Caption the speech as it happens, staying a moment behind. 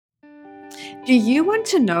Do you want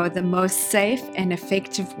to know the most safe and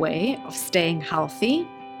effective way of staying healthy?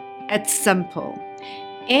 It's simple.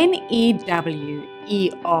 NEWER,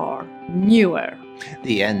 newer.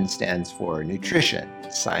 The N stands for nutrition.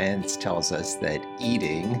 Science tells us that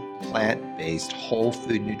eating plant-based whole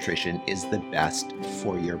food nutrition is the best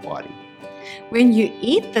for your body. When you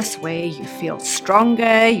eat this way, you feel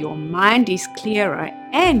stronger, your mind is clearer,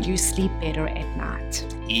 and you sleep better at night.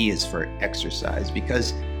 E is for exercise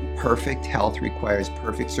because perfect health requires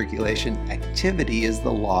perfect circulation. Activity is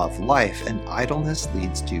the law of life, and idleness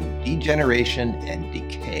leads to degeneration and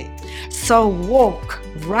decay. So walk,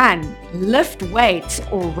 run, lift weights,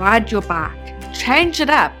 or ride your bike. Change it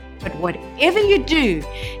up, but whatever you do,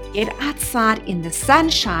 get outside in the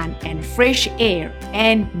sunshine and fresh air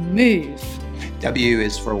and move. W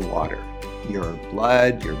is for water. Your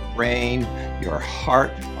blood, your brain, your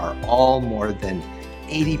heart are all more than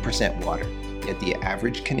 80% water. Yet the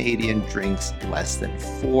average Canadian drinks less than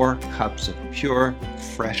 4 cups of pure,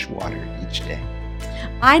 fresh water each day.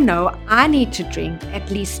 I know I need to drink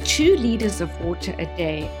at least 2 liters of water a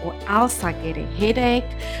day, or else I get a headache,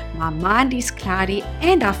 my mind is cloudy,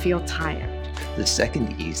 and I feel tired. The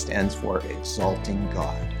second E stands for exalting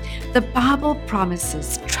God. The Bible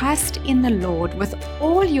promises, trust in the Lord with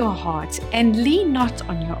all your heart and lean not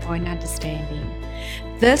on your own understanding.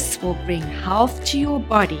 This will bring health to your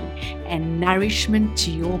body and nourishment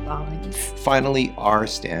to your bones. Finally, R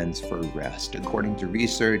stands for rest. According to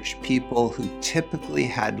research, people who typically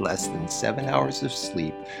had less than 7 hours of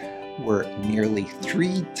sleep were nearly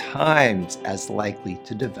 3 times as likely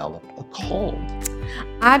to develop a cold.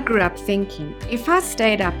 I grew up thinking if I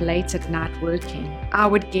stayed up late at night working, I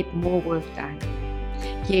would get more work done.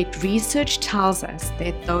 Yet research tells us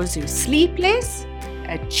that those who sleep less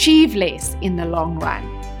achieve less in the long run.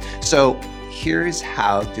 So here's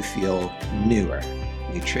how to feel newer: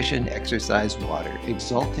 nutrition, exercise, water,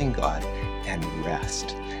 exalting God, and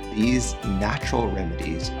rest. These natural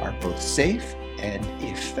remedies are both safe and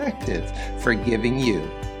effective for giving you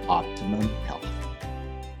optimum health.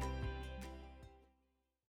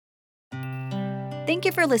 Thank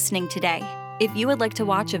you for listening today. If you would like to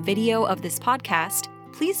watch a video of this podcast,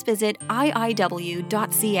 please visit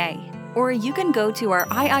iiw.ca, or you can go to our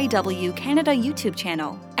IIW Canada YouTube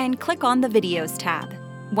channel and click on the Videos tab.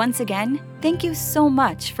 Once again, thank you so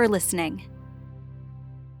much for listening.